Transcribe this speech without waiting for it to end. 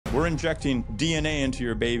We're injecting DNA into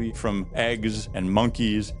your baby from eggs and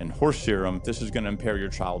monkeys and horse serum. This is going to impair your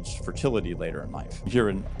child's fertility later in life. Here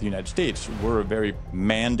in the United States, we're a very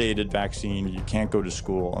mandated vaccine. You can't go to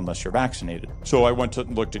school unless you're vaccinated. So I went to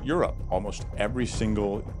looked at Europe. Almost every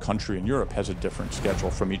single country in Europe has a different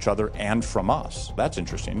schedule from each other and from us. That's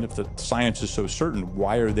interesting. If the science is so certain,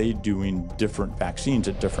 why are they doing different vaccines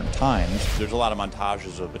at different times? There's a lot of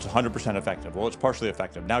montages of it's 100% effective. Well, it's partially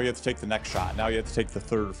effective. Now you have to take the next shot. Now you have to take the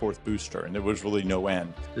third or fourth booster, and there was really no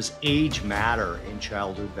end. Does age matter in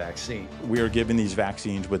childhood vaccine? We are giving these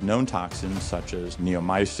vaccines with known toxins such as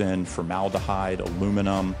neomycin, formaldehyde,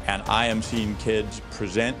 aluminum, and I am seeing kids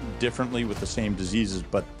present differently with the same diseases,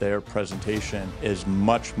 but their presentation is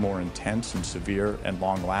much more intense and severe and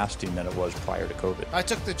long-lasting than it was prior to COVID. I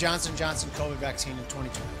took the Johnson & Johnson COVID vaccine in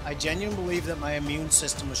 2020. I genuinely believe that my immune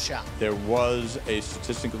system was shot. There was a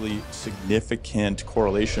statistically significant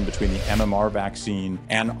correlation between the MMR vaccine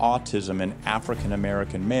and autism in African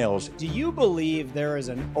American males. Do you believe there is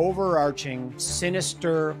an overarching,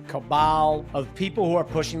 sinister cabal of people who are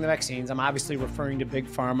pushing the vaccines? I'm obviously referring to Big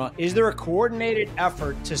Pharma. Is there a coordinated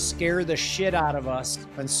effort to scare the shit out of us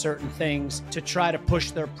on certain things to try to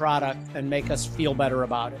push their product and make us feel better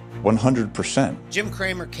about it? 100%. Jim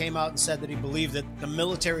Cramer came out and said that he believed that the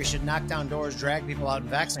military should knock down doors, drag people out, and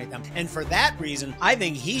vaccinate them. And for that reason, I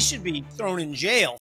think he should be thrown in jail.